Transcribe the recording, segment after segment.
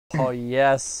Oh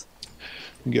yes.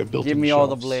 You get Give built-in me all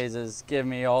the shelves. blazes. Give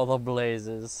me all the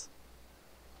blazes.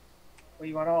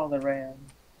 We want all the RAM.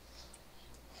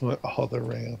 What all the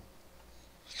RAM.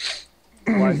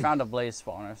 Well, I found a blaze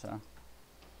spawner, so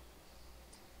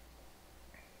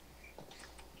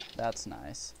that's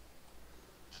nice.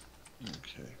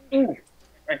 Okay. Ooh,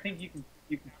 I think you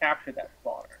can capture that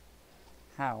spawner.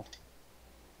 How?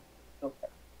 Silk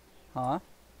touch. Huh?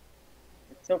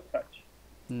 It's silk touch.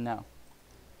 No.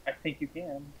 I think you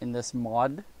can. In this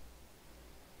mod,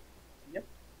 Yep.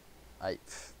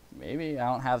 maybe I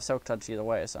don't have soak touch either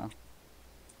way, so.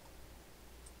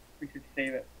 We should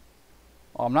save it.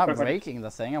 Well, I'm not But if I- breaking the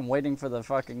thing. I'm waiting for the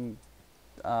fucking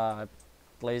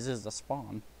blazes to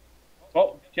spawn.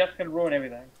 Oh, Jeff's gonna ruin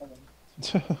everything. Come on.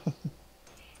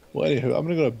 Well, anywho, I'm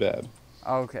gonna go to bed.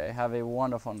 Okay, have a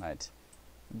wonderful night.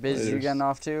 Biz, you Later. getting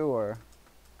off too, or?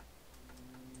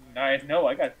 No,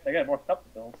 I got more stuff to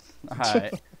build.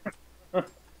 Alright.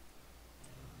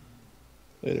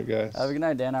 Later, guys. Have a good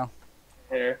night, Dano.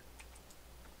 Here.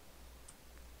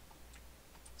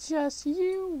 Just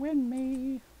you and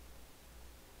me.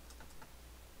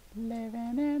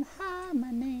 Living in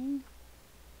harmony.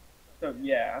 So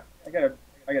yeah, I gotta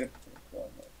finish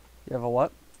building this. You have a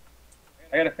what?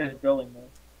 I gotta finish building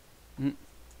this. Mm.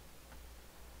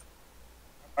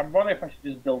 I'm wondering if I should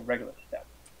just build regular steps.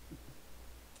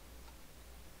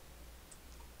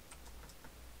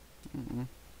 Mm-mm.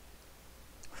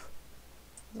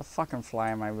 The fucking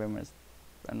fly in my room is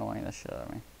annoying the shit out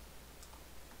of me.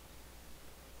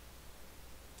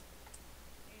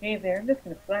 Hey there, I'm just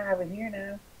gonna fly over here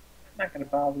now. I'm not gonna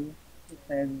bother you. Just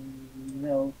saying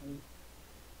no.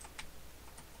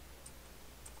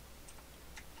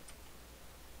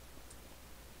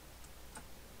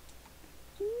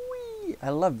 Whee! I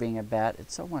love being a bat.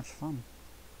 It's so much fun.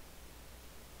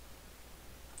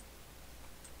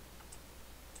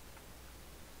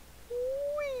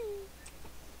 Whee!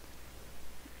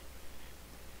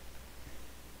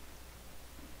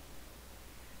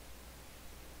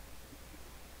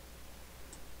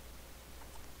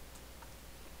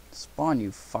 Spawn, you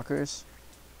fuckers.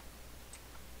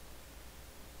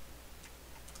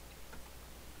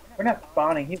 We're not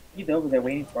spawning. He's over there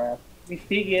waiting for us. We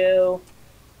see you.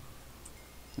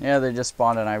 Yeah, they just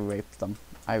spawned and I raped them.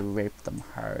 I raped them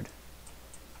hard.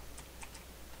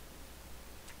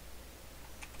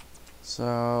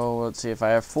 So, let's see if I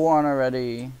have 4 on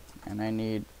already. And I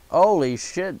need... Holy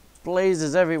shit!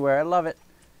 Blazes everywhere. I love it.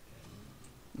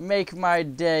 Make my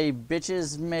day,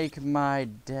 bitches. Make my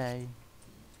day.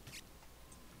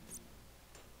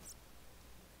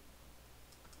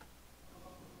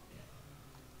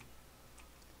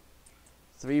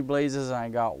 Three blazes and I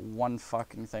got 1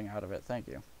 fucking thing out of it. Thank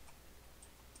you.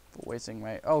 For wasting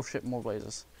my... Oh shit, more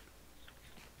blazes.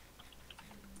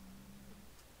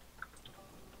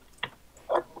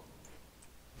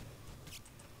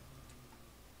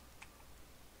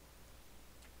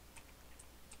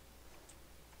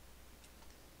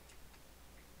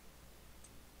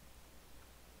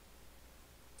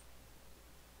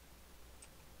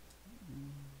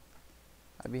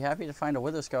 I'd be happy to find a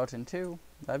wither skeleton too.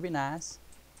 That'd be nice.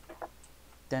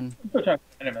 Then... I'm still trying to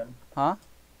find Enderman. Huh?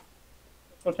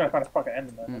 Still trying to find a fucking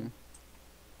Enderman. Mm.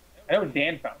 I know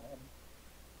Dan found one.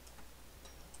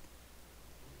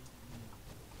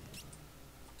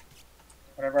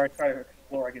 Whenever I try to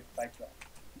explore, I get sidetracked.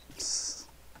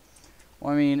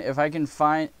 Well, I mean, if I can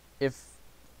find...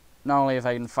 Not only if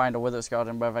I can find a wither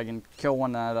skeleton, but if I can kill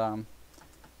one that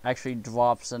actually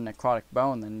drops a necrotic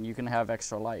bone, then you can have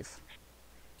extra life.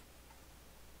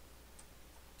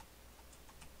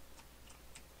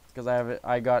 Because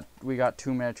we got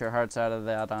 2 miniature hearts out of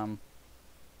that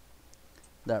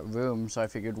that room, so I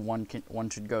figured one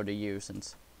should go to you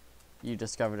since you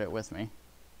discovered it with me.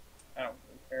 I don't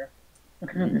really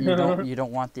care. You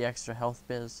don't want the extra health,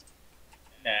 Biz?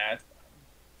 Nah, it's fine.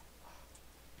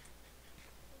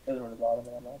 Doesn't really bother me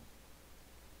that much.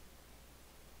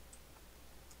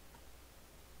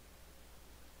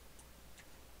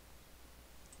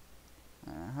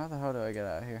 How the hell do I get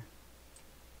out of here?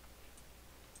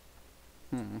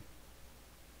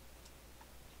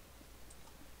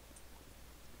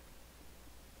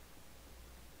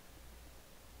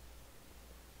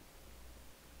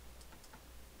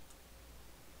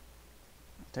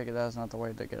 Take it that's not the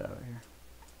way to get out of here.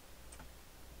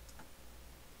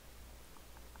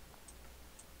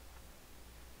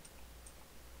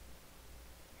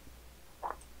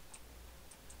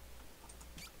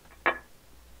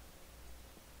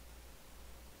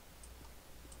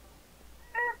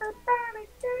 Everybody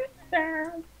get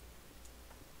down.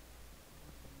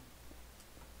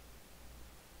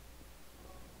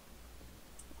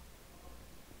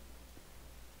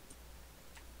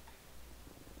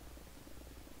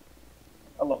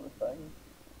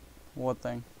 What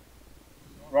thing?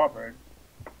 Robert.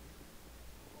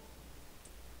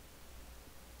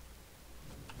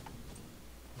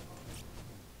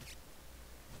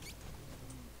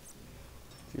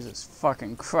 Jesus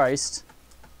fucking Christ.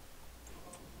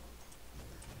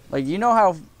 Like, you know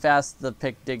how fast the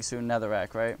pick digs through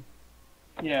netherrack, right?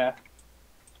 Yeah.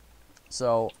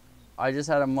 So, I just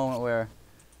had a moment where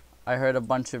I heard a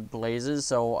bunch of blazes,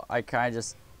 so I kind of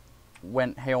just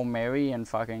went Hail Mary and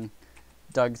fucking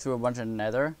dug through a bunch of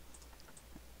nether.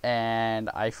 And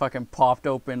I fucking popped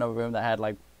open a room that had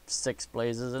like 6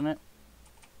 blazes in it.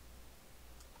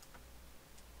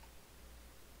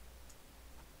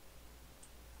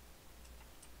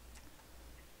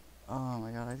 Oh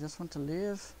my god, I just want to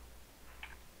live.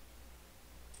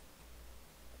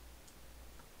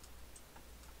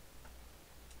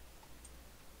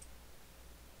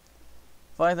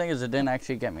 Funny thing is, it didn't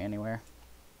actually get me anywhere.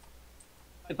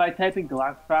 If I type in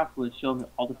MineCraft, will it show me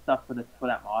all the stuff for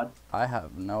that mod? I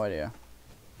have no idea.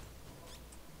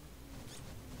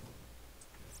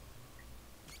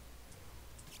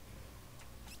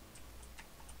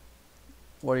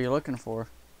 What are you looking for?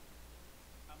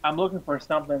 I'm looking for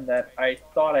something that I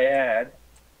thought I had.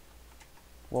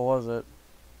 What was it?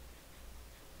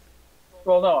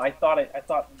 Well, no, I thought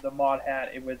the mod had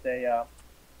it was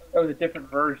a different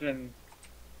version.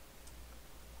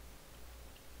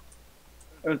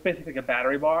 It was basically like a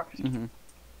battery box, Mm-hmm.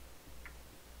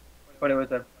 but it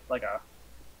was a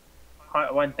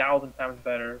 1,000 times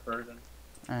better version.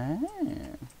 Ah.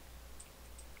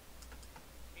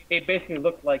 It basically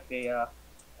looked like a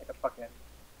fucking.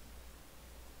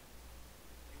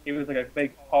 It was like a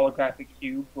big holographic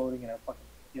cube floating in a fucking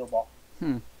steel ball.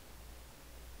 Hmm.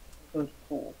 It was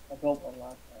cool. I built one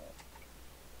last night.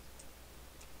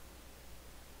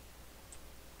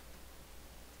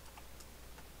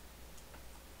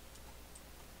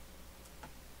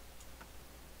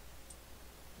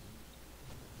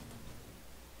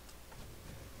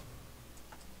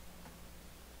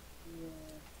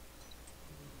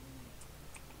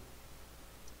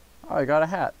 Oh, I got a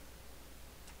hat.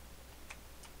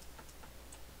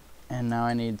 And now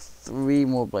I need 3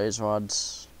 more blaze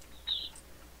rods.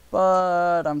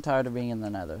 But I'm tired of being in the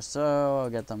nether, so I'll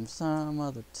get them some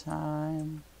other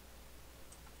time.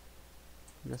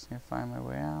 I'm just gonna find my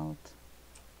way out.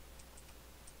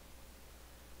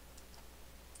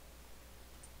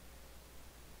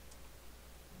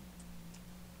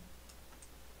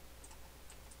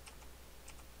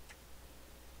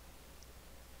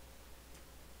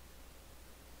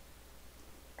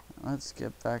 Let's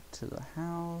get back to the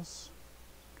house,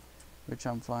 which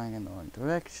I'm flying in the wrong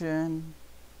direction.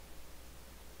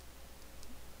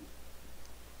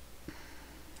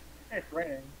 It's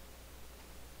raining.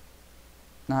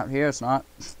 Not here, it's not.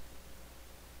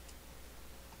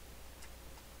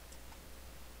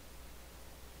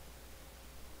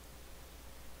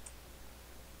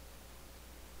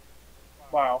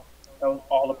 Wow, that was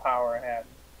all the power I had.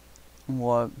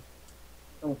 What?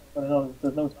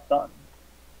 There's no sun.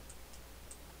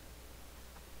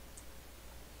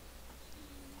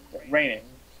 It's raining.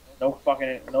 No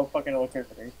fucking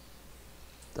electricity.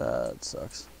 That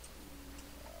sucks.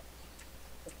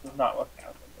 This is not working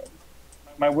out so good.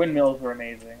 My windmills were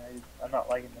amazing. I'm not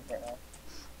liking this right now.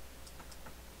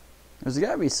 There's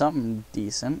gotta be something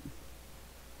decent.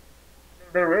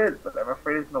 There is, but I'm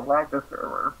afraid it's gonna lag the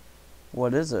server.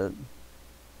 What is it?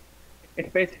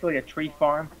 It's basically a tree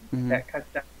farm Mhm. that cuts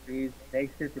down trees,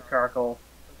 makes it to charcoal,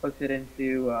 puts it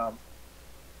into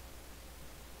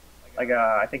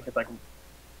I think it's like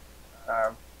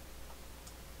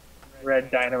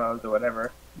red dynamos or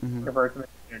whatever, Mhm. converts them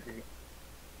into energy,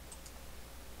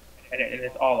 and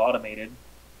it's all automated.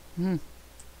 Hmm.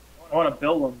 I want to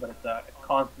build them, but it's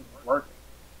constant working.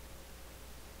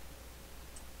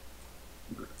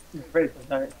 It's very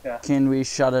sometimes, yeah. Can we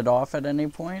shut it off at any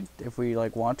point if we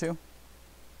like want to?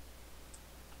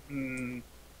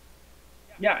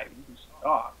 Yeah, you can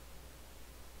stop.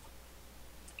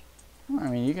 I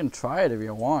mean, you can try it if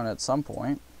you want at some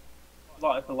point. It's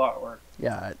a lot of work,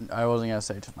 Yeah, I wasn't gonna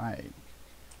say tonight.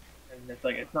 and it's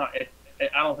like it's not. I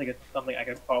don't think it's something I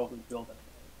could probably build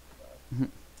anyway.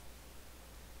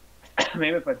 So.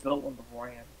 Maybe if I built one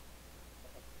beforehand,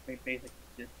 like basic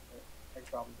just I could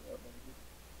probably do it. Maybe.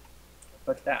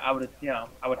 But that I would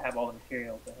have all the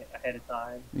materials ahead of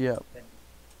time. Yep. And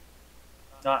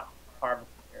not harvest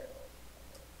materials.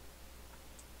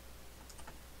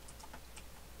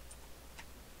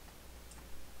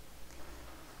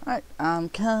 Alright, I'm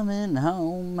coming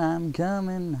home, I'm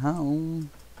coming home.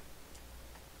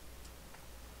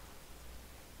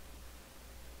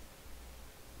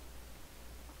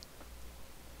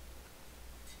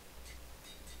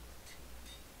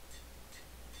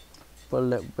 Put a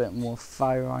little bit more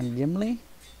fire on Gimli.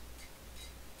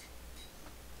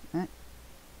 Alright.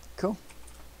 Cool.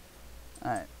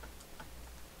 Alright.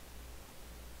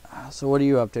 So what are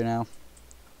you up to now?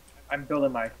 I'm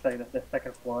building my the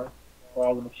second floor for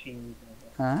all the machines. And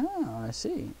Oh, I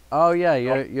see. Oh yeah,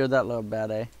 you're that little bad,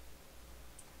 eh?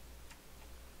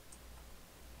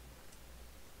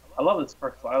 I love this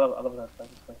first floor. I love that this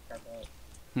first turned out.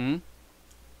 Hmm?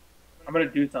 I'm gonna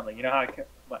do something. You know how I kept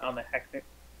on the hectic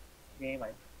game, I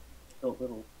built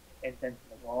little indents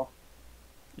in the wall.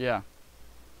 Yeah. I'm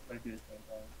gonna do the same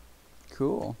thing.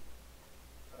 Cool.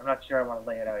 I'm not sure I want to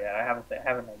lay it out yet. I have an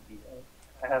idea.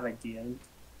 I have ideas.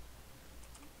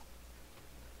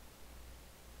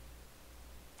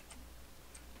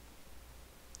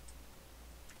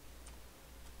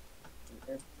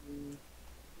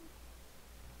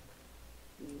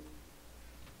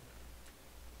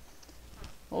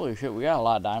 Holy shit, we got a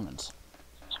lot of diamonds.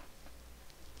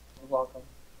 You're welcome.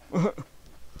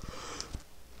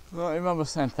 Well, I remember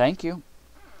saying thank you.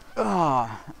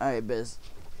 Ah, alright, Biz.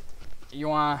 You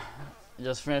wanna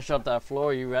just finish up that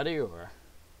floor? You ready, or?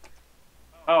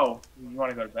 Oh, you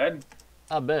want to go to bed?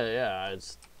 I bet, yeah.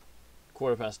 It's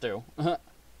 2:15.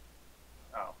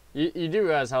 Oh, You do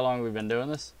realize how long we've been doing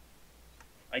this?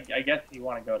 I guess you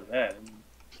want to go to bed.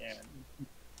 Yeah.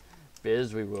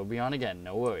 Biz, we will be on again.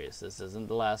 No worries. This isn't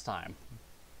the last time.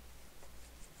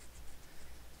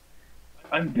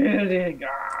 I'm building.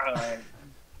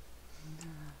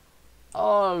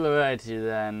 Alrighty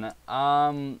then.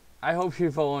 I hope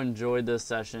you've all enjoyed this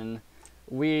session.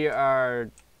 We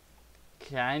are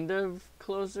kind of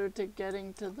closer to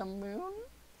getting to the moon,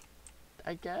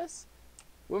 I guess.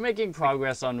 We're making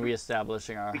progress on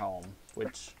reestablishing our home,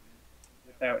 which...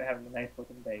 Without having a nice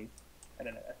looking base and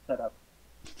a setup,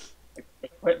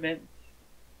 equipment,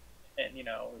 and we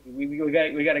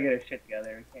got to get our shit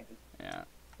together. We can't just... Yeah.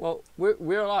 Well,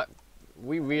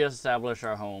 we reestablished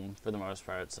our home for the most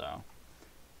part, so...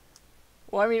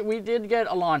 Well, I mean, we did get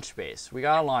a launch base. We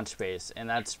got a launch base, and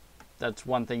that's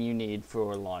one thing you need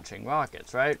for launching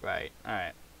rockets, right? Right.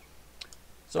 Alright.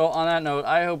 So, on that note,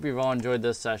 I hope you've all enjoyed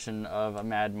this session of a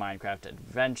Mad Minecraft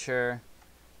adventure.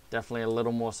 Definitely a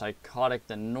little more psychotic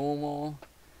than normal.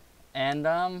 And,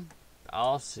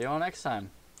 I'll see you all next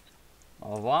time.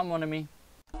 Au revoir, mon ami.